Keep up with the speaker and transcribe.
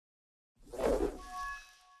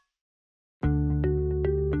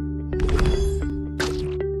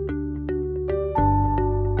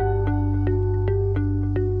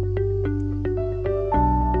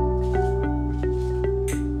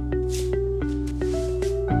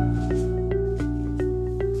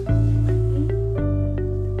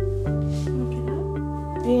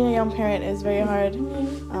parent is very hard.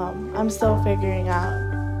 I'm still figuring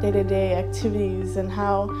out day-to-day activities and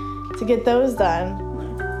how to get those done.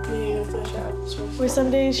 Where some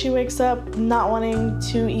days she wakes up not wanting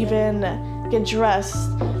to even get dressed,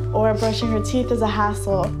 or brushing her teeth is a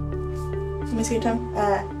hassle. Let me see your tongue.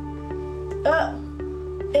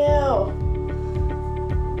 Ew.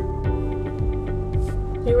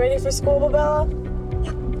 You ready for school, Babella?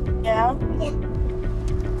 Yeah?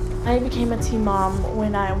 I became a teen mom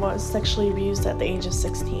when I was sexually abused at the age of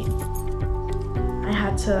 16. I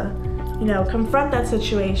had to, confront that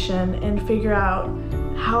situation and figure out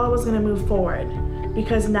how I was gonna move forward,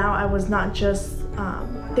 because now I was not just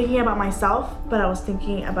thinking about myself, but I was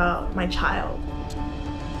thinking about my child.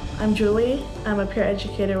 I'm Julie. I'm a peer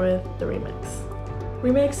educator with the Remix.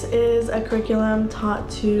 Remix is a curriculum taught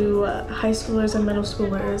to high schoolers and middle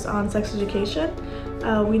schoolers on sex education.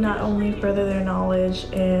 We not only further their knowledge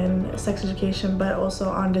in sex education, but also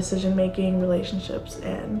on decision-making, relationships,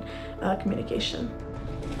 and communication.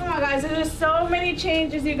 Come on, guys, there's just so many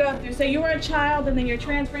changes you go through. So you were a child, and then you're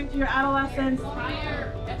transferring to your adolescence.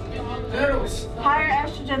 Higher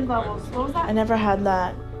estrogen levels. What was that? I never had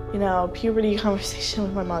that, puberty conversation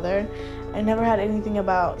with my mother. I never had anything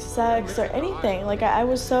about sex or anything. Like, I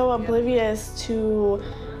was so oblivious to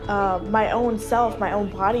my own self, my own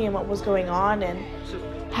body, and what was going on. And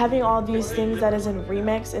having all these things that is in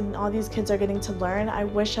Remix and all these kids are getting to learn, I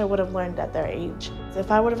wish I would have learned at their age. If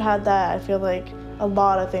I would have had that, I feel like a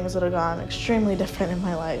lot of things would have gone extremely different in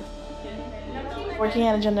my life. Working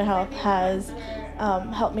at EngenderHealth has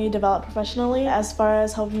helped me develop professionally, as far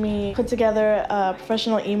as helping me put together a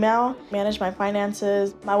professional email, manage my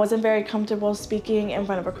finances. I wasn't very comfortable speaking in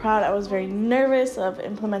front of a crowd. I was very nervous of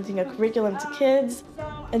implementing a curriculum to kids.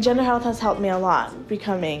 EngenderHealth has helped me a lot,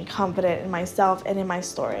 becoming confident in myself and in my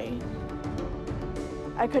story.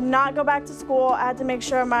 I could not go back to school. I had to make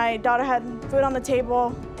sure my daughter had food on the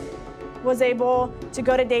table, was able to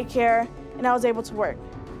go to daycare, and I was able to work.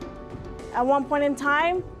 At one point in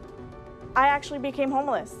time, I actually became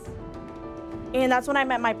homeless. And that's when I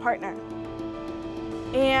met my partner.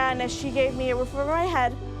 And she gave me a roof over my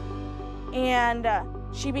head, and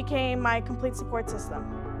she became my complete support system.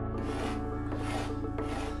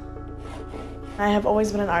 I have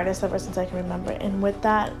always been an artist ever since I can remember, and with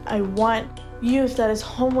that, I want youth that is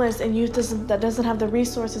homeless and youth that doesn't have the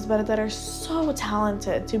resources, but that are so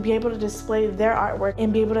talented, to be able to display their artwork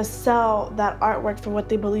and be able to sell that artwork for what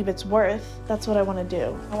they believe it's worth. That's what I want to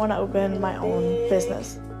do. I want to open my own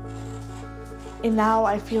business. And now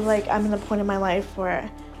I feel like I'm in a point in my life where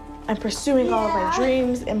I'm pursuing all of my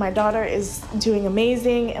dreams, and my daughter is doing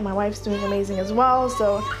amazing, and my wife's doing amazing as well.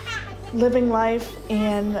 So living life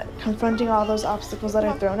and confronting all those obstacles that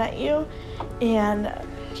are thrown at you, and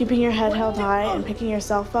keeping your head held high and picking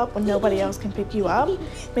yourself up when nobody else can pick you up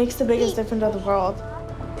makes the biggest difference of the world.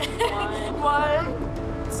 1,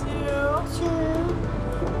 2,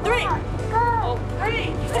 3. Go.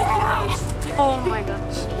 3. Oh my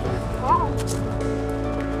gosh.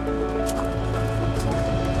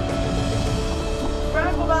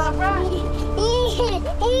 Run, Babella, run.